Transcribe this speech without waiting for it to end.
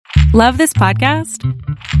Love this podcast?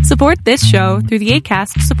 Support this show through the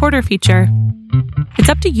Acast supporter feature. It's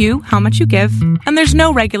up to you how much you give, and there's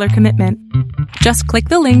no regular commitment. Just click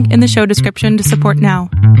the link in the show description to support now.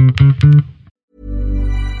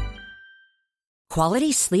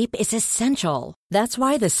 Quality sleep is essential. That's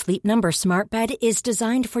why the Sleep Number Smart Bed is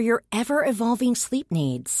designed for your ever-evolving sleep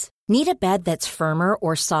needs. Need a bed that's firmer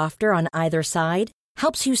or softer on either side?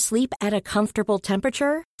 Helps you sleep at a comfortable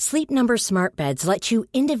temperature? Sleep Number Smart Beds let you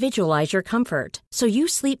individualize your comfort, so you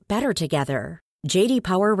sleep better together. J.D.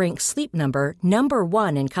 Power ranks Sleep Number number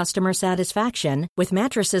 1 in customer satisfaction with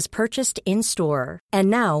mattresses purchased in-store. And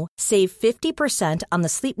now, save 50% on the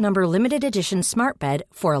Sleep Number Limited Edition Smart Bed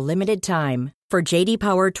for a limited time. For J.D.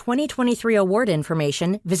 Power 2023 award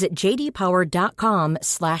information, visit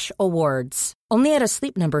jdpower.com/awards. Only at a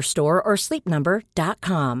Sleep Number store or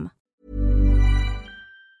sleepnumber.com.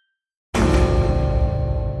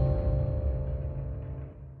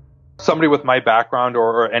 Somebody with my background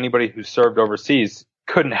or anybody who served overseas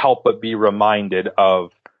couldn't help but be reminded of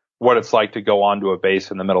what it's like to go onto a base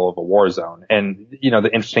in the middle of a war zone. And, you know,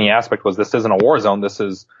 the interesting aspect was this isn't a war zone. This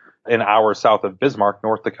is an hour south of Bismarck,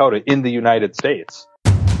 North Dakota, in the United States.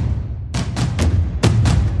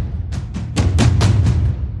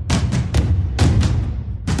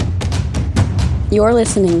 You're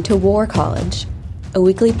listening to War College, a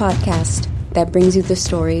weekly podcast that brings you the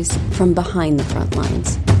stories from behind the front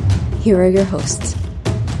lines. Here are your hosts.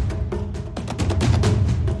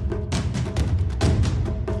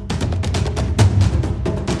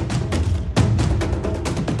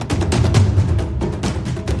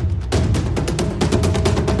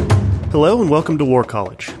 Hello and welcome to War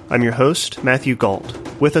College. I'm your host, Matthew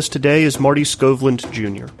Gault. With us today is Marty Skovlund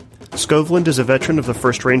Jr. Skovlund is a veteran of the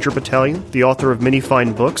 1st Ranger Battalion, the author of many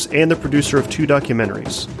fine books, and the producer of 2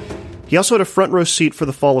 documentaries. He also had a front row seat for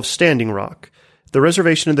the fall of Standing Rock, the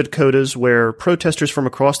reservation in the Dakotas where protesters from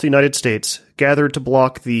across the United States gathered to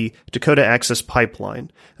block the Dakota Access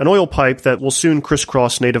Pipeline, an oil pipe that will soon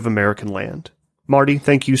crisscross Native American land. Marty,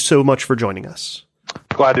 thank you so much for joining us.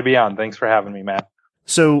 Glad to be on. Thanks for having me, Matt.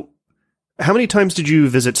 So, how many times did you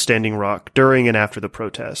visit Standing Rock during and after the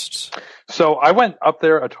protests? So I went up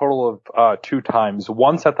there a total of 2 times.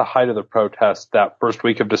 Once at the height of the protest, that first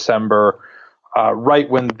week of December, right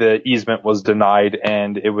when the easement was denied,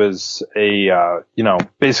 and it was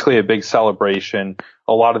basically a big celebration.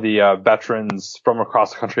 A lot of the veterans from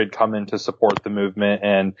across the country had come in to support the movement,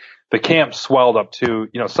 and the camp swelled up to,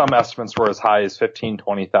 some estimates were as high as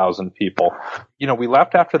 20,000 people. We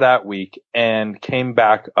left after that week and came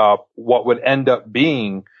back up what would end up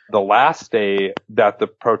being the last day that the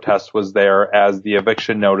protest was there, as the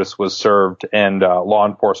eviction notice was served and law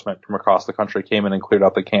enforcement from across the country came in and cleared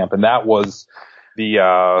out the camp. And that was the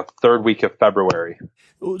 3rd week of February.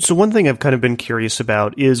 So one thing I've kind of been curious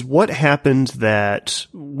about is what happened that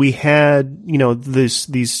we had,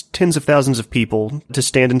 these tens of thousands of people to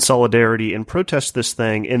stand in solidarity and protest this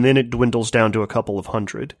thing, and then it dwindles down to a couple of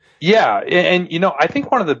hundred. Yeah. And I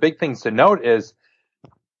think one of the big things to note is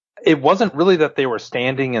it wasn't really that they were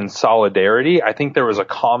standing in solidarity. I think there was a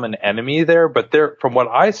common enemy there, but from what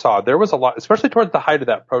I saw, there was a lot, especially towards the height of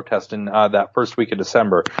that protest in that first week of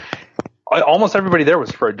December. Almost everybody there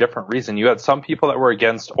was for a different reason. You had some people that were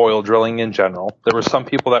against oil drilling in general. There were some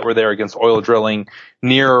people that were there against oil drilling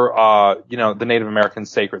near, the Native American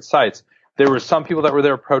sacred sites. There were some people that were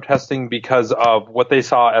there protesting because of what they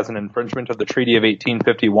saw as an infringement of the Treaty of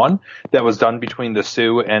 1851 that was done between the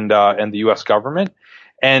Sioux and the U.S. government.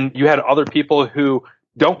 And you had other people who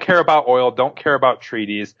don't care about oil, don't care about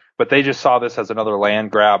treaties, but they just saw this as another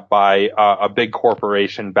land grab by a big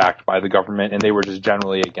corporation backed by the government, and they were just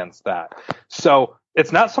generally against that. So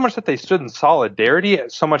it's not so much that they stood in solidarity,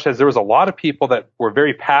 so much as there was a lot of people that were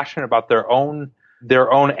very passionate about their own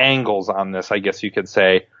angles on this, I guess you could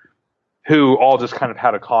say, who all just kind of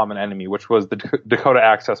had a common enemy, which was the Dakota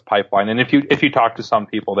Access Pipeline. And if you talk to some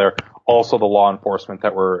people there, also the law enforcement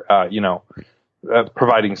that were,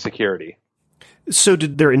 providing security. So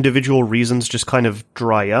did their individual reasons just kind of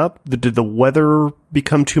dry up? Did the weather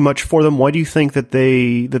become too much for them? Why do you think that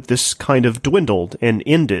this kind of dwindled and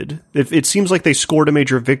ended? It seems like they scored a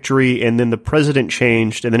major victory and then the president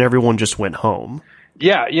changed and then everyone just went home.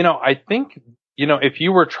 Yeah, I think, if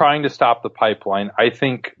you were trying to stop the pipeline, I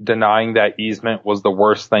think denying that easement was the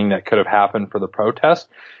worst thing that could have happened for the protest,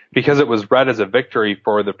 because it was read as a victory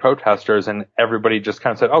for the protesters, and everybody just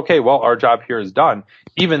kind of said, okay, well, our job here is done,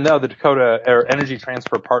 even though the Dakota Energy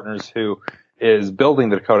Transfer Partners, who is building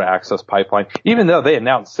the Dakota Access Pipeline, even though they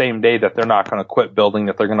announced same day that they're not going to quit building,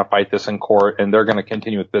 that they're going to fight this in court, and they're going to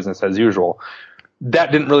continue with business as usual.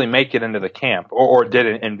 That didn't really make it into the camp, or did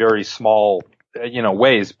it in very small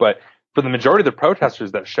ways. But for the majority of the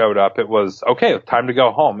protesters that showed up, it was, okay, time to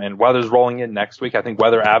go home. And weather's rolling in next week. I think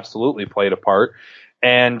weather absolutely played a part.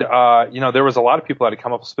 And, there was a lot of people that had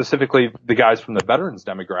come up, specifically the guys from the veterans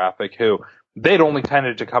demographic, who they'd only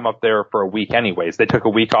tended to come up there for a week anyways. They took a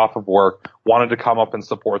week off of work, wanted to come up and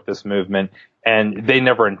support this movement, and they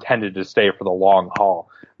never intended to stay for the long haul.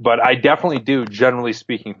 But I definitely do, generally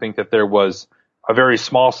speaking, think that there was a very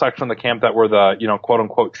small section of the camp that were the, quote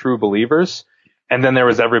unquote, true believers. And then there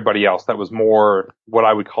was everybody else that was more what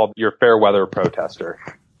I would call your fair weather protester.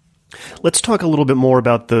 Let's talk a little bit more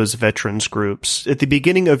about those veterans groups. At the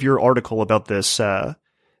beginning of your article about this,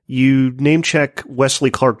 you name check Wesley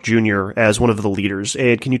Clark Jr. as one of the leaders.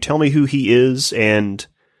 And can you tell me who he is? And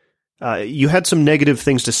you had some negative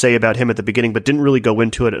things to say about him at the beginning, but didn't really go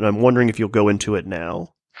into it. And I'm wondering if you'll go into it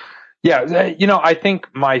now. Yeah, I think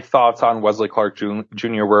my thoughts on Wesley Clark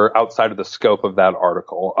Jr. were outside of the scope of that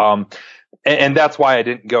article. And that's why I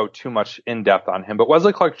didn't go too much in depth on him. But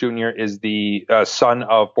Wesley Clark Jr. is the son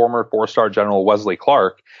of former 4-star General Wesley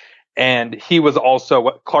Clark. And he was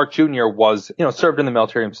also, Clark Jr. was, served in the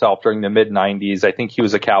military himself during the mid 90s. I think he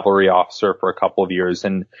was a cavalry officer for a couple of years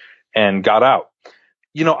and got out.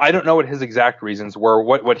 I don't know what his exact reasons were.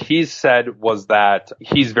 What he said was that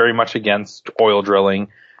he's very much against oil drilling,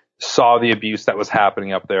 saw the abuse that was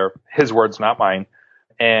happening up there. His words, not mine.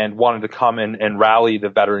 And wanted to come in and rally the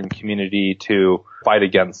veteran community to fight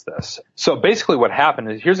against this. So basically what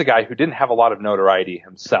happened is, here's a guy who didn't have a lot of notoriety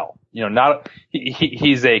himself.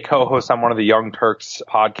 He's a co-host on one of the Young Turks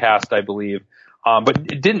podcast, I believe. But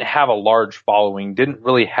didn't have a large following, didn't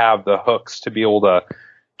really have the hooks to be able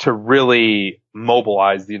to really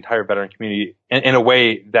mobilize the entire veteran community in a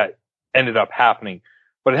way that ended up happening.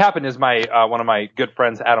 What had happened is one of my good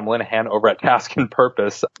friends, Adam Linehan, over at Task and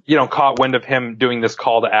Purpose, caught wind of him doing this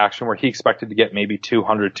call to action where he expected to get maybe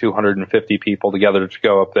 250 people together to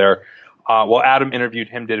go up there. Adam interviewed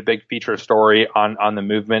him, did a big feature story on the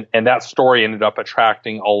movement, and that story ended up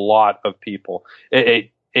attracting a lot of people.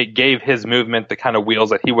 It gave his movement the kind of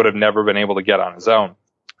wheels that he would have never been able to get on his own.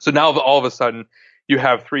 So now all of a sudden you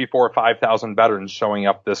have 3,000, 4,000, 5,000 veterans showing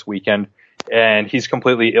up this weekend. And he's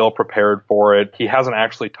completely ill prepared for it. He hasn't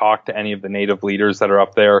actually talked to any of the native leaders that are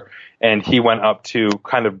up there. And he went up to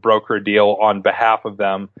kind of broker a deal on behalf of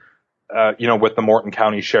them, with the Morton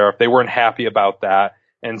County Sheriff. They weren't happy about that.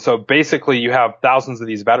 And so basically you have thousands of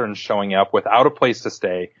these veterans showing up without a place to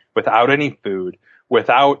stay, without any food,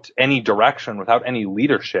 without any direction, without any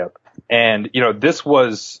leadership. And, this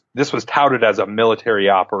was touted as a military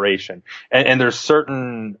operation. And there's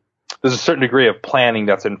a certain degree of planning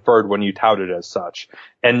that's inferred when you tout it as such.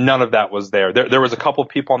 And none of that was there. There was a couple of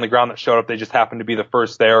people on the ground that showed up. They just happened to be the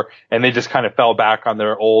first there, and they just kind of fell back on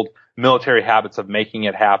their old military habits of making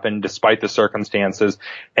it happen despite the circumstances.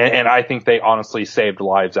 And I think they honestly saved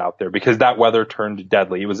lives out there, because that weather turned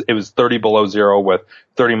deadly. It was 30 below zero with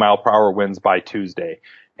 30-mile-per-hour winds by Tuesday.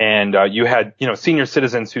 And you had, senior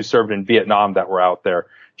citizens who served in Vietnam that were out there.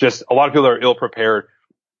 Just a lot of people are ill prepared.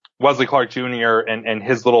 Wesley Clark Jr. and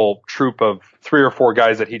his little troop of 3 or 4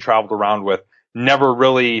 guys that he traveled around with never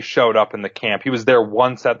really showed up in the camp. He was there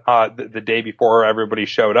once at the day before everybody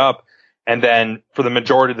showed up. And then for the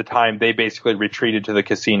majority of the time, they basically retreated to the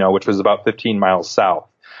casino, which was about 15 miles south,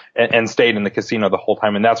 and stayed in the casino the whole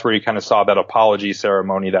time. And that's where you kind of saw that apology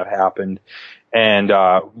ceremony that happened. And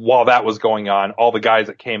while that was going on, all the guys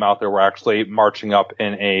that came out there were actually marching up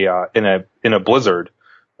in a blizzard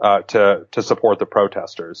to support the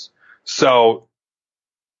protesters. So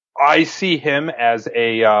I see him as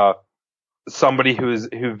somebody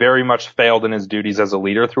who very much failed in his duties as a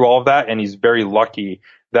leader through all of that, and he's very lucky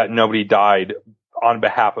that nobody died on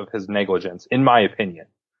behalf of his negligence, in my opinion.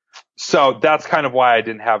 So that's kind of why I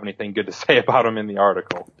didn't have anything good to say about him in the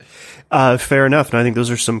article. Fair enough, and I think those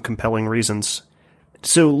are some compelling reasons.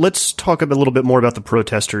 So let's talk a little bit more about the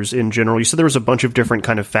protesters in general. You said there was a bunch of different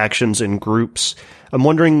kind of factions and groups. I'm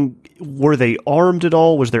wondering, were they armed at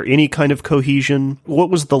all? Was there any kind of cohesion? What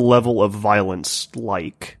was the level of violence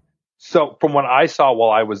like? So from what I saw while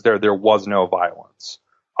I was there was no violence.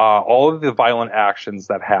 All of the violent actions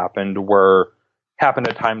that happened happened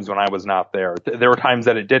at times when I was not there. There were times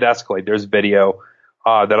that it did escalate. There's video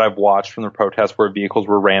that I've watched from the protests where vehicles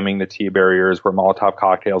were ramming the T barriers, where Molotov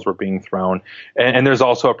cocktails were being thrown. And there's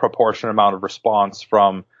also a proportionate amount of response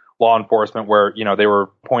from law enforcement where, they were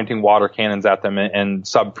pointing water cannons at them and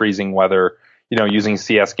sub-freezing weather, using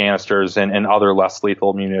CS canisters and other less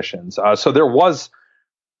lethal munitions. So there was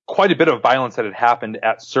quite a bit of violence that had happened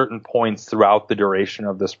at certain points throughout the duration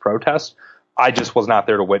of this protest. I just was not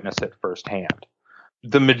there to witness it firsthand.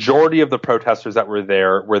 the majority of the protesters that were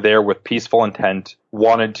there with peaceful intent,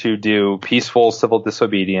 wanted to do peaceful civil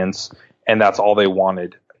disobedience, and that's all they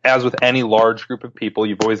wanted. As with any large group of people,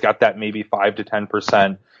 you've always got that maybe 5 to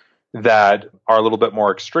 10% that are a little bit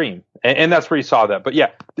more extreme. And that's where you saw that. But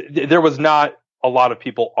yeah, there was not a lot of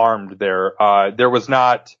people armed there. There was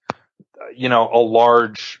not, a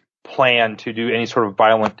large plan to do any sort of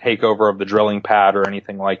violent takeover of the drilling pad or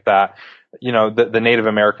anything like that. The Native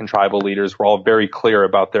American tribal leaders were all very clear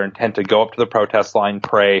about their intent to go up to the protest line,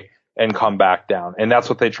 pray, and come back down. And that's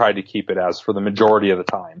what they tried to keep it as for the majority of the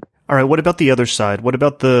time. All right, what about the other side? What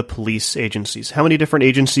about the police agencies? How many different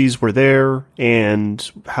agencies were there, and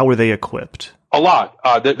how were they equipped? A lot.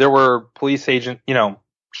 There were police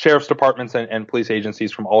sheriff's departments and police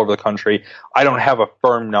agencies from all over the country. I don't have a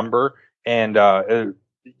firm number, and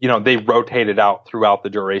they rotated out throughout the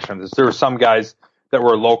duration of this. There were some guys that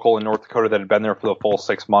were local in North Dakota that had been there for the full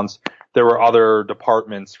 6 months. There were other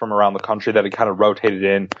departments from around the country that had kind of rotated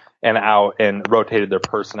in and out and rotated their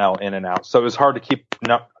personnel in and out. So it was hard to keep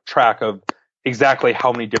track of exactly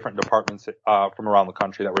how many different departments from around the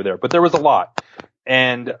country that were there. But there was a lot.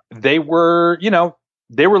 And they were,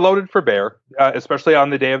 loaded for bear, especially on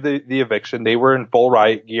the day of the eviction. They were in full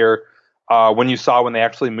riot gear. When they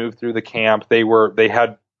actually moved through the camp, they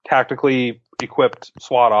had tactically equipped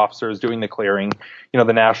SWAT officers doing the clearing. The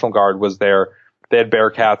National Guard was there. They had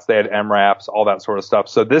Bearcats, they had MRAPs, all that sort of stuff.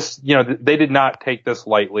 So this, they did not take this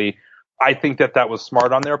lightly. I think that was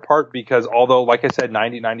smart on their part because although, like I said,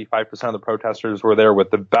 95% of the protesters were there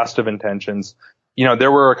with the best of intentions,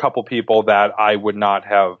 there were a couple people that I would not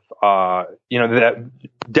have, that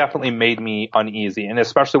definitely made me uneasy. And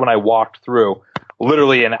especially when I walked through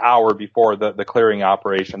literally an hour before the clearing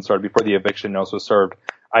operation started, before the eviction notice was served.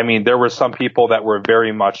 I mean, there were some people that were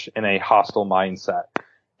very much in a hostile mindset.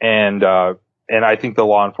 And I think the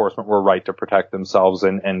law enforcement were right to protect themselves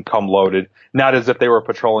and come loaded, not as if they were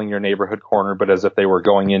patrolling your neighborhood corner, but as if they were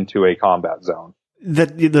going into a combat zone.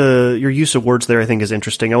 Your use of words there, I think, is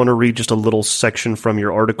interesting. I want to read just a little section from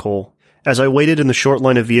your article. As I waited in the short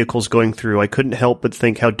line of vehicles going through, I couldn't help but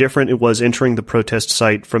think how different it was entering the protest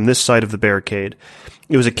site from this side of the barricade.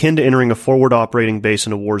 It was akin to entering a forward operating base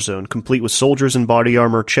in a war zone, complete with soldiers in body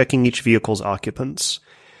armor checking each vehicle's occupants.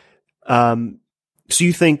 So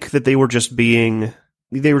you think that they were just being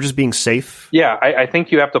safe? Yeah, I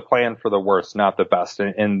think you have to plan for the worst, not the best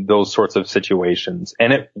in those sorts of situations.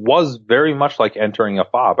 And it was very much like entering a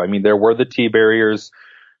fob. I mean, there were the T-barriers.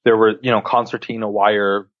 There were, concertina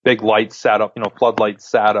wire, big lights sat up, floodlights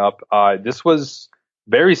sat up. This was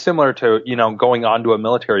very similar to, going onto a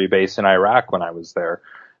military base in Iraq when I was there.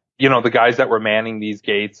 The guys that were manning these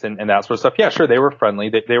gates and that sort of stuff. Yeah, sure, they were friendly.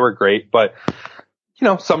 They were great. But,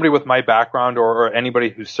 somebody with my background or anybody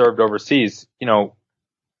who served overseas,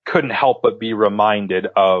 couldn't help but be reminded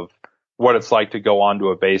of what it's like to go onto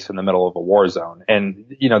a base in the middle of a war zone. And,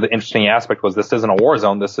 the interesting aspect was this isn't a war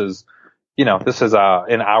zone. This is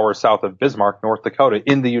an hour south of Bismarck, North Dakota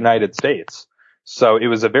in the United States. So it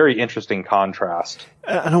was a very interesting contrast.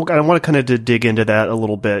 I want to kind of dig into that a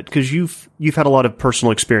little bit because you've had a lot of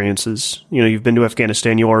personal experiences. You've been to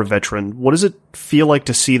Afghanistan. You are a veteran. What does it feel like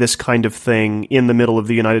to see this kind of thing in the middle of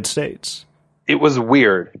the United States? It was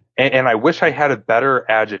weird, and I wish I had a better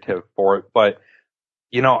adjective for it. But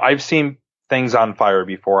I've seen things on fire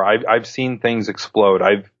before. I've seen things explode.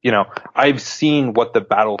 I've seen what the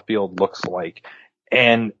battlefield looks like,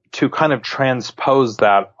 and to kind of transpose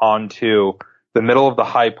that onto the middle of the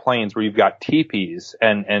high plains where you've got teepees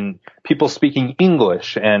and people speaking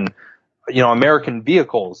English and, American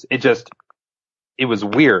vehicles. It was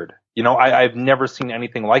weird. I've never seen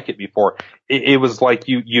anything like it before. It was like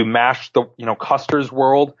you mashed the, Custer's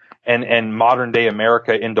world and modern day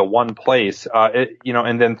America into one place,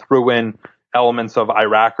 and then threw in elements of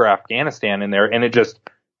Iraq or Afghanistan in there. And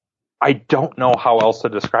I don't know how else to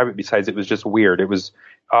describe it besides it was just weird. It was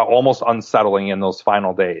almost unsettling in those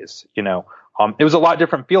final days, It was a lot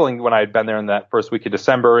different feeling when I had been there in that first week of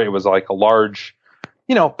December. It was like a large,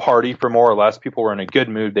 party for more or less. People were in a good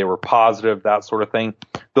mood. They were positive, that sort of thing.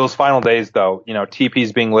 Those final days, though,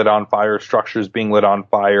 teepees being lit on fire, structures being lit on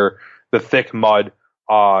fire, the thick mud,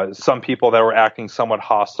 some people that were acting somewhat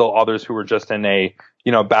hostile, others who were just in a,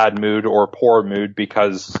 bad mood or poor mood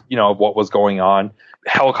because, of what was going on.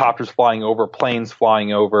 Helicopters flying over, planes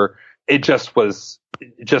flying over. It just was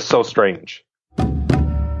so strange.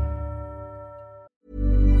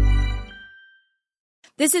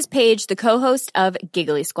 This is Paige, the co-host of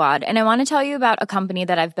Giggly Squad, and I want to tell you about a company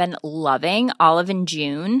that I've been loving, Olive &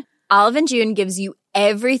 June. Olive & June gives you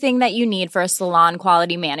everything that you need for a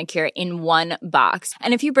salon-quality manicure in one box.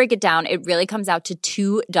 And if you break it down, it really comes out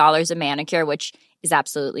to $2 a manicure, which is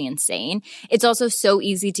absolutely insane. It's also so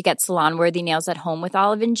easy to get salon-worthy nails at home with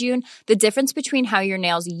Olive & June. The difference between how your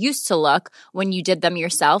nails used to look when you did them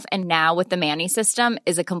yourself and now with the Mani system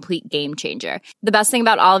is a complete game changer. The best thing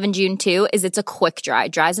about Olive & June too is it's a quick dry.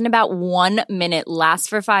 Dries in about 1 minute, lasts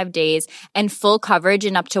for 5 days, and full coverage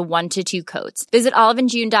in up to 1 to 2 coats. Visit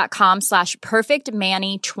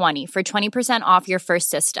oliveandjune.com/perfectmani20 for 20% off your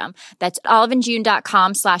first system. That's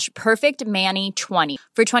oliveandjune.com/perfectmani20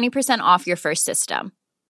 for 20% off your first system.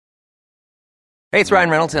 Hey, it's Ryan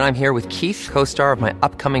Reynolds, and I'm here with Keith, co-star of my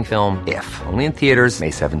upcoming film, If, only in theaters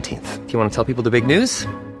May 17th. Do you want to tell people the big news?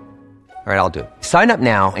 All right, I'll do it. Sign up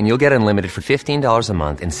now and you'll get unlimited for $15 a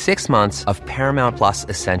month and 6 months of Paramount Plus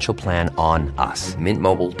Essential Plan on us.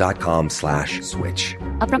 MintMobile.com/switch.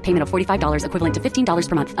 Upfront payment of $45 equivalent to $15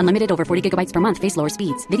 per month. Unlimited over 40 gigabytes per month. Face lower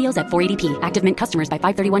speeds. Videos at 480p. Active Mint customers by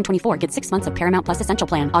 531.24 get 6 months of Paramount Plus Essential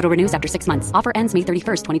Plan. Auto renews after 6 months. Offer ends May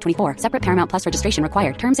 31st, 2024. Separate Paramount Plus registration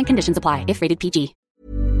required. Terms and conditions apply if rated PG.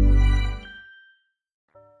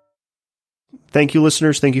 Thank you,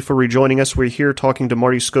 listeners. Thank you for rejoining us. We're here talking to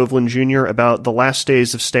Marty Skovlund Jr. about the last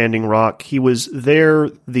days of Standing Rock. He was there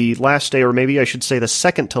the last day, or maybe I should say the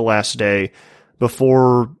second to last day,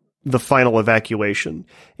 before the final evacuation.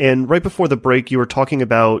 And right before the break, you were talking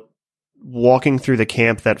about walking through the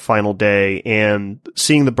camp that final day and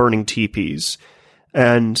seeing the burning teepees.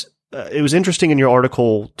 And it was interesting in your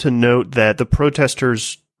article to note that the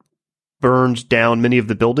protesters burned down many of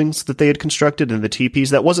the buildings that they had constructed and the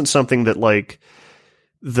teepees. That wasn't something that like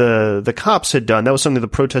the cops had done. That was something the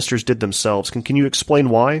protesters did themselves. Can you explain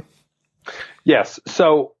why? Yes.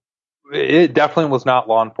 So it definitely was not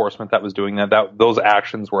law enforcement that was doing that. Those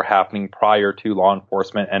actions were happening prior to law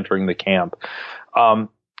enforcement entering the camp.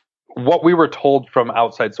 What we were told from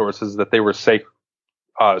outside sources that they were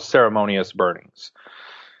ceremonious burnings.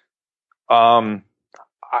 I've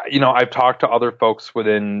talked to other folks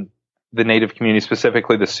within the Native community,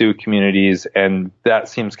 specifically the Sioux communities, and that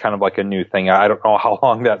seems kind of like a new thing. I don't know how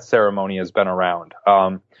long that ceremony has been around.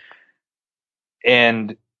 I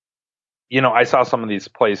saw some of these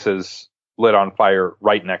places lit on fire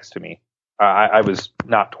right next to me. I was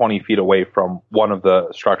not 20 feet away from one of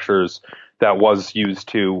the structures that was used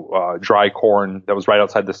to dry corn that was right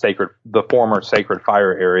outside the former sacred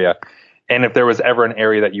fire area. And if there was ever an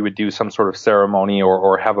area that you would do some sort of ceremony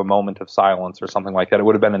or have a moment of silence or something like that, it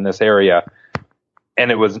would have been in this area.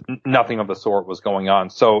 And it was nothing of the sort was going on.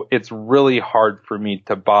 So it's really hard for me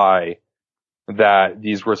to buy that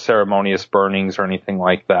these were ceremonious burnings or anything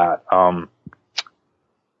like that.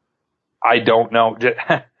 I don't know.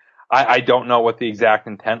 I don't know what the exact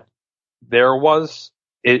intent there was.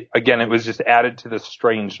 It was just added to the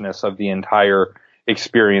strangeness of the entire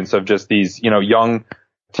experience of just these, young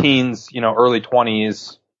teens, early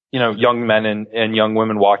 20s, young men and young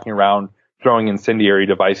women walking around throwing incendiary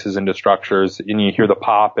devices into structures, and you hear the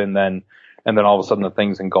pop, and then all of a sudden the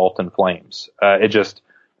thing's engulfed in flames. I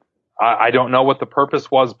don't know what the purpose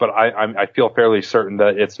was, but I feel fairly certain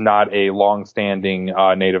that it's not a long-standing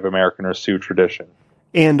Native American or Sioux tradition.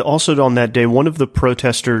 And also on that day, one of the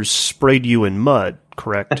protesters sprayed you in mud,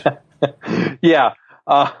 correct? Yeah.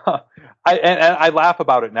 I laugh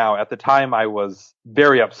about it now. At the time, I was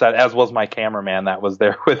very upset, as was my cameraman that was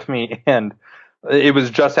there with me. And it was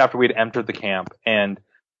just after we'd entered the camp. And,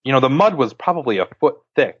 the mud was probably a foot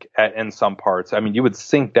thick in some parts. I mean, you would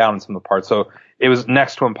sink down in some of the parts. So it was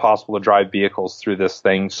next to impossible to drive vehicles through this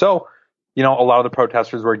thing. So, a lot of the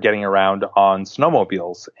protesters were getting around on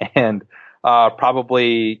snowmobiles. And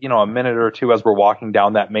probably, a minute or two as we're walking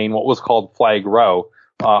down that main, what was called Flag Row,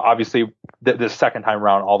 obviously, the second time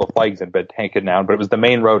around, all the flags had been taken down, but it was the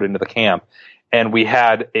main road into the camp. And we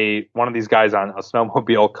had one of these guys on a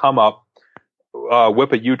snowmobile come up,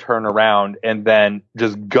 whip a U-turn around, and then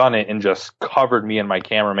just gun it and just covered me and my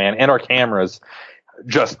cameraman and our cameras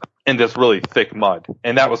just in this really thick mud.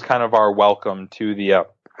 And that was kind of our welcome to the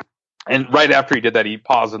and right after he did that, he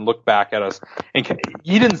paused and looked back at us. And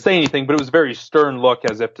he didn't say anything, but it was a very stern look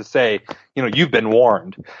as if to say, you've been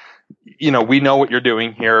warned. We know what you're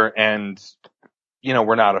doing here, and,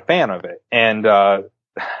 we're not a fan of it. And,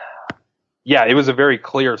 it was a very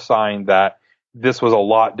clear sign that this was a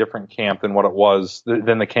lot different camp than what it was,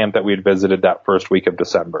 than the camp that we had visited that first week of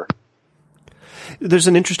December. There's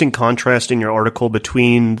an interesting contrast in your article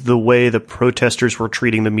between the way the protesters were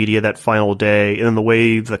treating the media that final day and the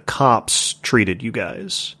way the cops treated you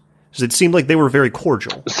guys. Because it seemed like they were very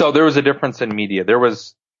cordial. So there was a difference in media. There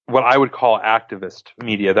was what I would call activist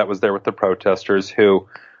media that was there with the protesters who,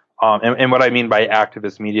 and what I mean by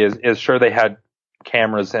activist media is sure they had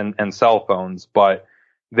cameras and cell phones, but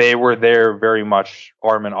they were there very much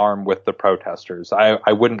arm in arm with the protesters.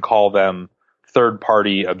 I wouldn't call them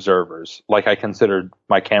third-party observers, like I considered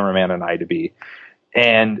my cameraman and I to be.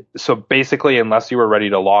 And so basically, unless you were ready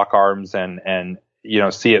to lock arms and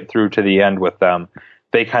see it through to the end with them,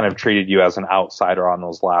 they kind of treated you as an outsider on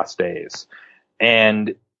those last days.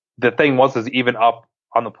 And the thing was, is even up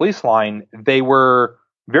on the police line, they were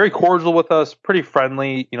very cordial with us, pretty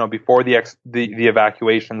friendly, before the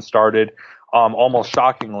evacuation started, almost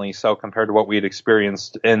shockingly so compared to what we had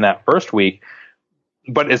experienced in that first week.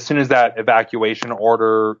 But as soon as that evacuation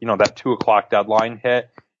order, that 2:00 deadline hit,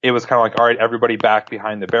 it was kind of like, all right, everybody back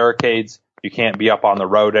behind the barricades. You can't be up on the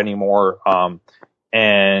road anymore.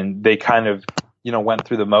 And they kind of, went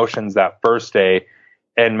through the motions that first day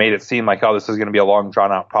and made it seem like, oh, this is going to be a long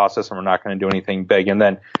drawn out process and we're not going to do anything big. And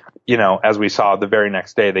then, as we saw the very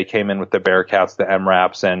next day, they came in with the Bearcats, the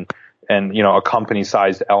MRAPs, and a company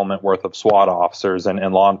sized element worth of SWAT officers and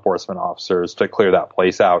law enforcement officers to clear that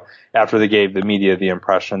place out after they gave the media the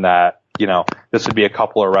impression that, this would be a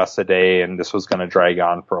couple arrests a day and this was going to drag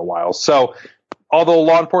on for a while. So although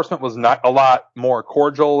law enforcement was not a lot more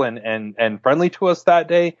cordial and friendly to us that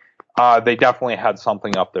day, they definitely had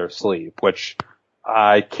something up their sleeve, which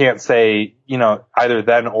I can't say, either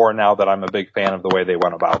then or now that I'm a big fan of the way they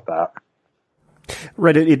went about that.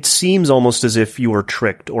 Right. It seems almost as if you were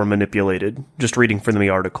tricked or manipulated, just reading from the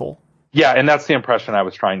article. Yeah, and that's the impression I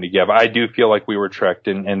was trying to give. I do feel like we were tricked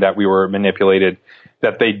and that we were manipulated,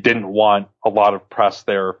 that they didn't want a lot of press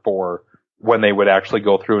there for when they would actually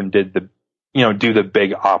go through and do the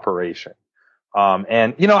big operation.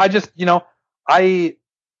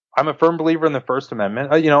 I'm a firm believer in the First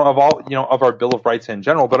Amendment, of our Bill of Rights in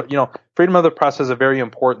general, but, freedom of the press is a very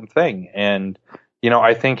important thing. And,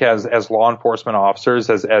 I think as law enforcement officers,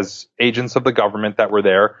 as agents of the government that were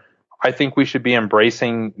there, I think we should be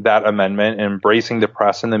embracing that amendment, embracing the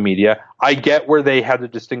press and the media. I get where they had to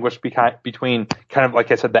distinguish between kind of, like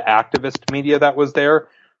I said, the activist media that was there.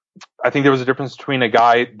 I think there was a difference between a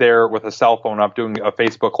guy there with a cell phone up doing a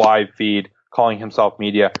Facebook Live feed, calling himself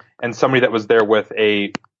media, and somebody that was there with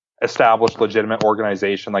a established legitimate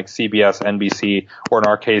organization like CBS, NBC, or in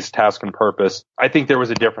our case, Task and Purpose. I think there was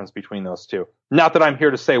a difference between those two. Not that I'm here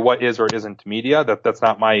to say what is or isn't media. That's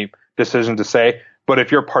not my decision to say. But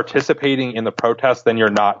if you're participating in the protest, then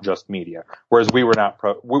you're not just media. Whereas we were not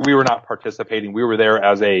participating. We were there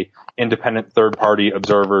as a independent third party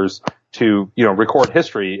observers to, record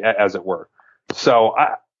history, as it were. So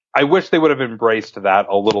I wish they would have embraced that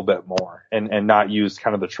a little bit more and not used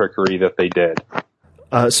kind of the trickery that they did.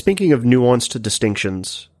 Speaking of nuanced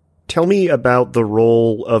distinctions, tell me about the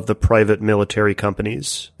role of the private military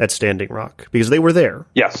companies at Standing Rock, because they were there.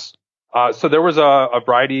 Yes. So there was a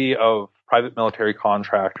variety of private military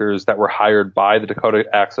contractors that were hired by the Dakota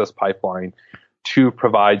Access Pipeline to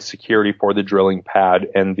provide security for the drilling pad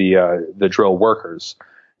and the drill workers.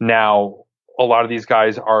 Now, a lot of these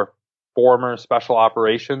guys are former special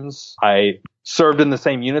operations. I served in the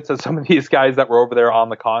same units as some of these guys that were over there on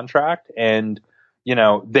the contract, and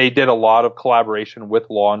they did a lot of collaboration with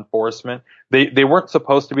law enforcement. They weren't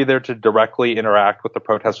supposed to be there to directly interact with the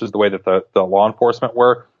protesters the way that the law enforcement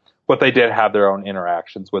were, but they did have their own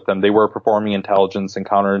interactions with them. They were performing intelligence and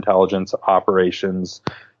counterintelligence operations.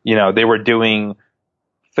 They were doing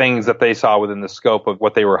things that they saw within the scope of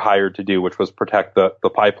what they were hired to do, which was protect the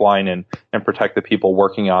pipeline and protect the people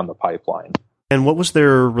working on the pipeline. And what was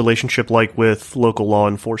their relationship like with local law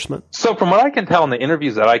enforcement? So from what I can tell in the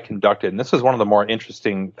interviews that I conducted, and this is one of the more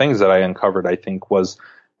interesting things that I uncovered, I think, was,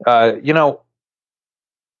 I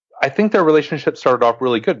think their relationship started off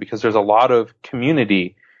really good because there's a lot of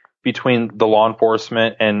community between the law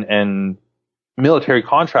enforcement and military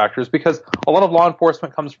contractors, because a lot of law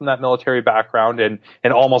enforcement comes from that military background, and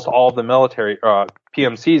almost all of the military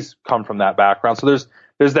PMCs come from that background. So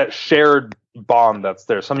there's that shared bond that's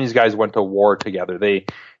there. Some of these guys went to war together. They,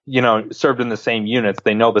 served in the same units.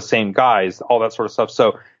 They know the same guys, all that sort of stuff.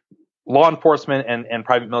 So law enforcement and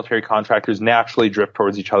private military contractors naturally drift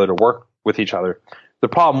towards each other to work with each other. The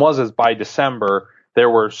problem is by December, there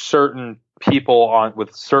were certain people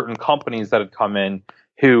with certain companies that had come in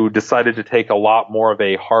who decided to take a lot more of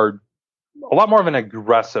an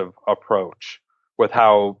aggressive approach with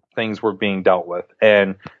how things were being dealt with.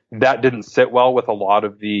 And that didn't sit well with a lot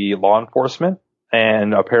of the law enforcement.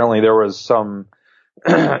 And apparently there was some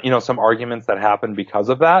arguments that happened because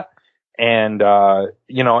of that. And,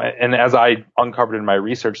 and as I uncovered in my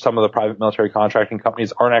research, some of the private military contracting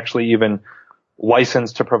companies aren't actually even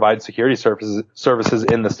licensed to provide security services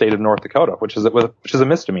in the state of North Dakota, which is a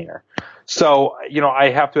misdemeanor. So, I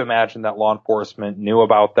have to imagine that law enforcement knew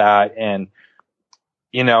about that. And,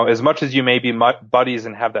 as much as you may be buddies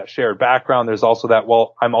and have that shared background, there's also that,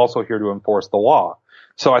 well, I'm also here to enforce the law.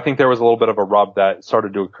 So I think there was a little bit of a rub that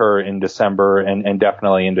started to occur in December and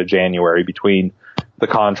definitely into January between the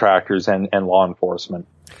contractors and law enforcement.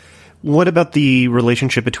 What about the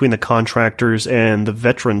relationship between the contractors and the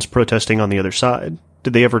veterans protesting on the other side?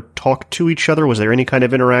 Did they ever talk to each other? Was there any kind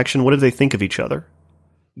of interaction? What did they think of each other?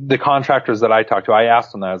 The contractors that I talked to, I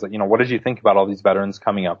asked them that. I was like, what did you think about all these veterans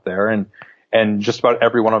coming up there? And just about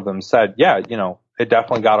every one of them said, yeah, it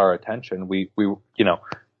definitely got our attention. We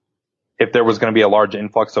if there was going to be a large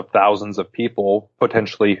influx of thousands of people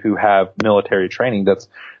potentially who have military training, that's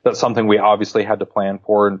something we obviously had to plan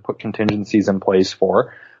for and put contingencies in place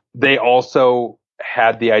for. They also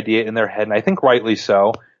had the idea in their head, and I think rightly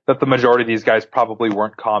so, that the majority of these guys probably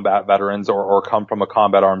weren't combat veterans or come from a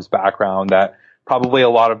combat arms background, that probably a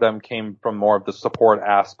lot of them came from more of the support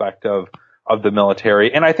aspect of the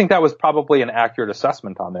military. And I think that was probably an accurate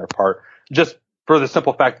assessment on their part, just for the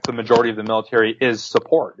simple fact that the majority of the military is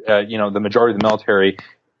support. The majority of the military,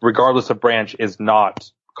 regardless of branch, is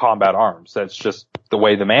not combat arms. That's just the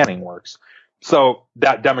way the manning works. So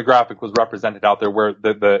that demographic was represented out there, where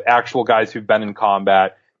the actual guys who've been in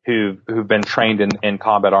combat, who've been trained in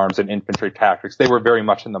combat arms and infantry tactics, they were very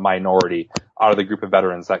much in the minority out of the group of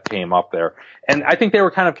veterans that came up there. And I think they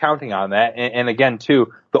were kind of counting on that. And again,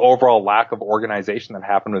 too, the overall lack of organization that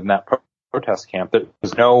happened in that protest camp. There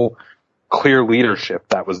was no clear leadership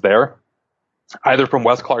that was there, either from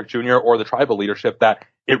Wes Clark Jr. or the tribal leadership, that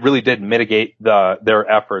it really did mitigate their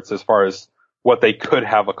efforts as far as what they could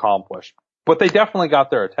have accomplished. But they definitely got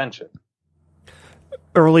their attention.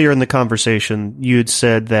 Earlier in the conversation, you had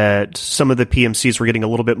said that some of the PMCs were getting a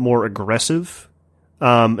little bit more aggressive.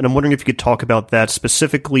 And I'm wondering if you could talk about that,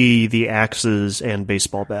 specifically the axes and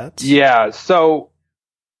baseball bats. Yeah, so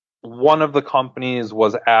one of the companies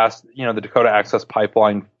was asked, the Dakota Access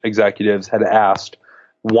Pipeline executives had asked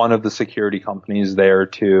one of the security companies there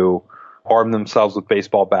to arm themselves with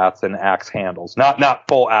baseball bats and axe handles. Not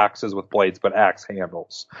full axes with blades, but axe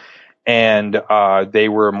handles. And they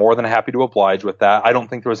were more than happy to oblige with that. I don't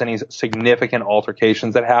think there was any significant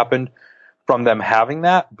altercations that happened from them having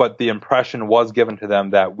that, but the impression was given to them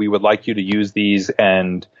that we would like you to use these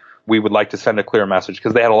and we would like to send a clear message,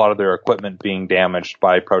 because they had a lot of their equipment being damaged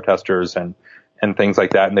by protesters and things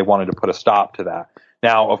like that, and they wanted to put a stop to that.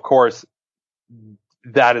 Now, of course,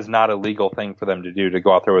 that is not a legal thing for them to do, to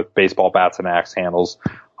go out there with baseball bats and axe handles.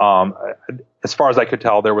 As far as I could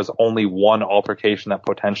tell, there was only one altercation that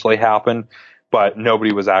potentially happened, but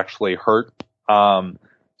nobody was actually hurt.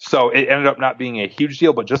 So it ended up not being a huge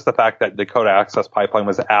deal, but just the fact that Dakota Access Pipeline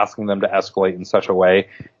was asking them to escalate in such a way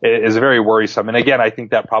is very worrisome. And again, I think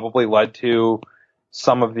that probably led to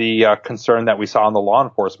some of the concern that we saw on the law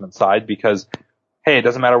enforcement side, because, hey, it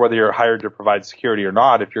doesn't matter whether you're hired to provide security or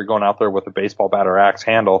not. If you're going out there with a baseball bat or axe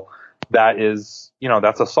handle, that is,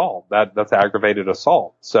 that's assault. That's aggravated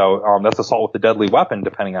assault. So that's assault with a deadly weapon,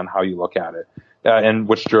 depending on how you look at it, and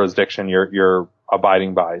which jurisdiction you're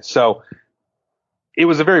abiding by. So it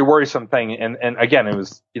was a very worrisome thing. And again, it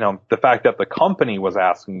was, the fact that the company was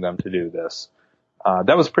asking them to do this,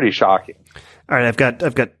 that was pretty shocking. All right. I've got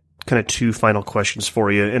kind of two final questions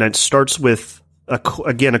for you. And it starts with, a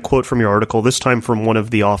quote from your article, this time from one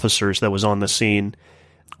of the officers that was on the scene.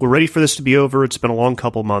 "We're ready for this to be over. It's been a long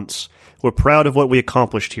couple months. We're proud of what we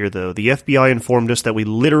accomplished here, though. The FBI informed us that we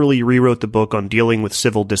literally rewrote the book on dealing with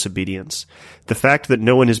civil disobedience. The fact that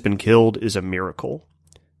no one has been killed is a miracle."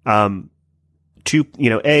 A, do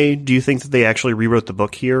you think that they actually rewrote the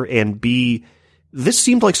book here? And B, this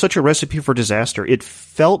seemed like such a recipe for disaster. It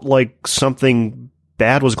felt like something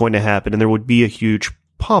bad was going to happen and there would be a huge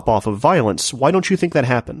pop-off of violence. Why don't you think that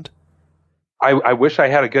happened? I wish I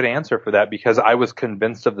had a good answer for that, because I was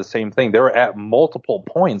convinced of the same thing. There were at multiple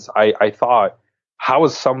points I thought, how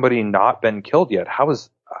has somebody not been killed yet? How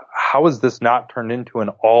is this not turned into an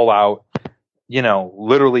all-out,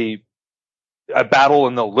 literally a battle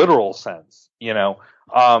in the literal sense? I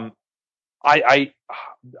don't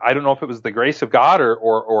know if it was the grace of God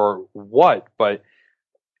or what, but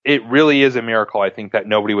it really is a miracle, I think, that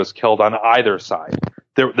nobody was killed on either side.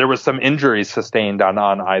 There was some injuries sustained on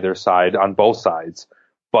either side, on both sides,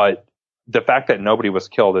 but the fact that nobody was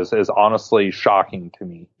killed is honestly shocking to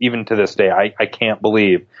me. Even to this day, I can't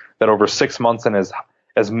believe that over 6 months and as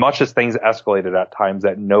much as things escalated at times,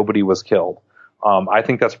 that nobody was killed. I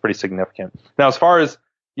think that's pretty significant. Now, as far as,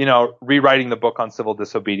 rewriting the book on civil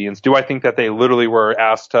disobedience, do I think that they literally were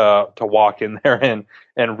asked to walk in there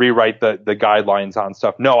and rewrite the guidelines on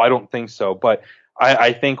stuff? No, I don't think so. But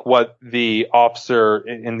I think what the officer,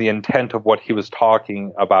 in the intent of what he was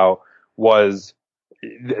talking about, was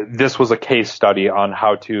this was a case study on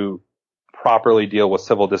how to properly deal with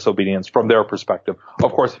civil disobedience from their perspective.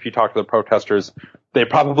 Of course, if you talk to the protesters, they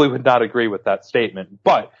probably would not agree with that statement.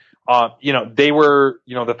 But, they were,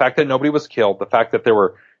 the fact that nobody was killed, the fact that there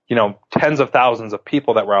were, tens of thousands of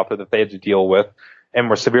people that were out there that they had to deal with and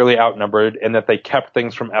were severely outnumbered, and that they kept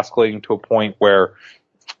things from escalating to a point where,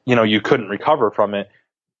 you couldn't recover from it.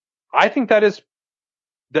 I think that's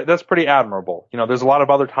pretty admirable. There's a lot of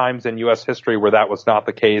other times in U.S. history where that was not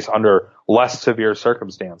the case under less severe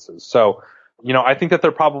circumstances. So, I think that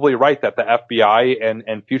they're probably right that the FBI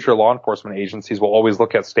and future law enforcement agencies will always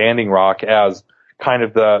look at Standing Rock as kind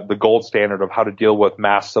of the gold standard of how to deal with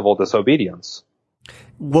mass civil disobedience.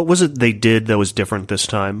 What was it they did that was different this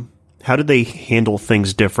time? How did they handle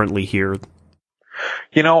things differently here?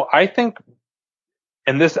 I think,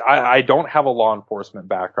 and this, I don't have a law enforcement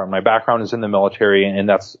background. My background is in the military, and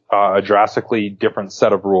that's a drastically different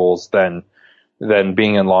set of rules than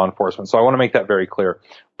being in law enforcement. So I want to make that very clear.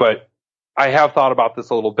 But I have thought about this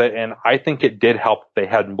a little bit, and I think it did help. They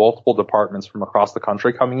had multiple departments from across the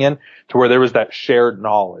country coming in to where there was that shared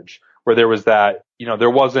knowledge, where there was that, there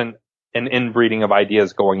wasn't an inbreeding of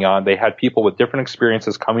ideas going on. They had people with different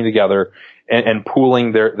experiences coming together and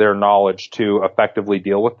pooling their knowledge to effectively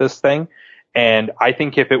deal with this thing. And I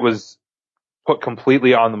think if it was put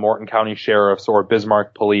completely on the Morton County Sheriffs or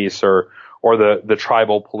Bismarck Police or the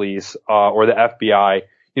tribal police, or the FBI,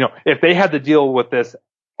 if they had to deal with this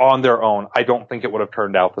on their own, I don't think it would have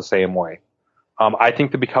turned out the same way. I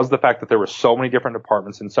think that because of the fact that there were so many different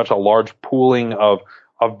departments and such a large pooling of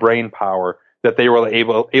brain power, that they were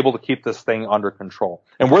able to keep this thing under control.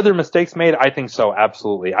 And were there mistakes made? I think so,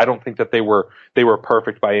 absolutely. I don't think that they were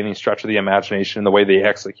perfect by any stretch of the imagination in the way they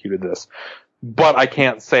executed this. But I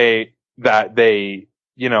can't say that they,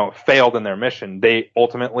 failed in their mission. They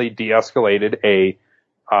ultimately de-escalated a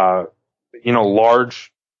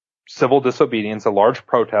large civil disobedience, a large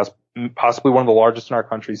protest, possibly one of the largest in our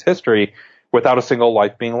country's history, without a single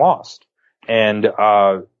life being lost. And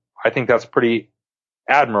I think that's pretty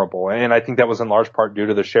admirable. And I think that was in large part due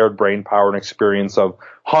to the shared brain power and experience of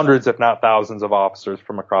hundreds, if not thousands, of officers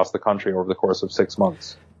from across the country over the course of 6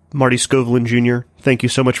 months. Marty Skovlund, Jr., thank you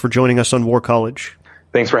so much for joining us on War College.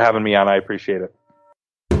 Thanks for having me on. I appreciate it.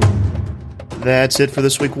 That's it for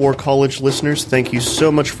this week, War College listeners. Thank you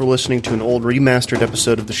so much for listening to an old remastered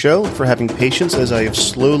episode of the show, and for having patience as I have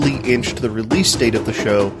slowly inched the release date of the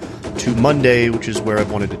show to Monday, which is where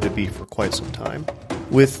I've wanted it to be for quite some time.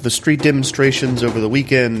 With the street demonstrations over the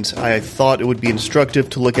weekend, I thought it would be instructive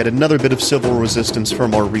to look at another bit of civil resistance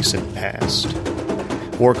from our recent past.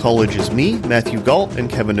 War College is me, Matthew Galt, and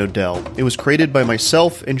Kevin Odell. It was created by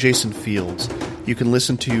myself and Jason Fields. You can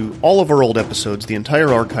listen to all of our old episodes, the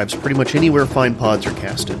entire archives, pretty much anywhere fine pods are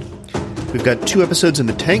casted. We've got 2 episodes in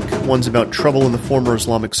the tank. One's about trouble in the former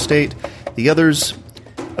Islamic State. The other's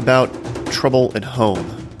about trouble at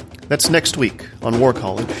home. That's next week on War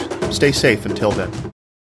College. Stay safe until then.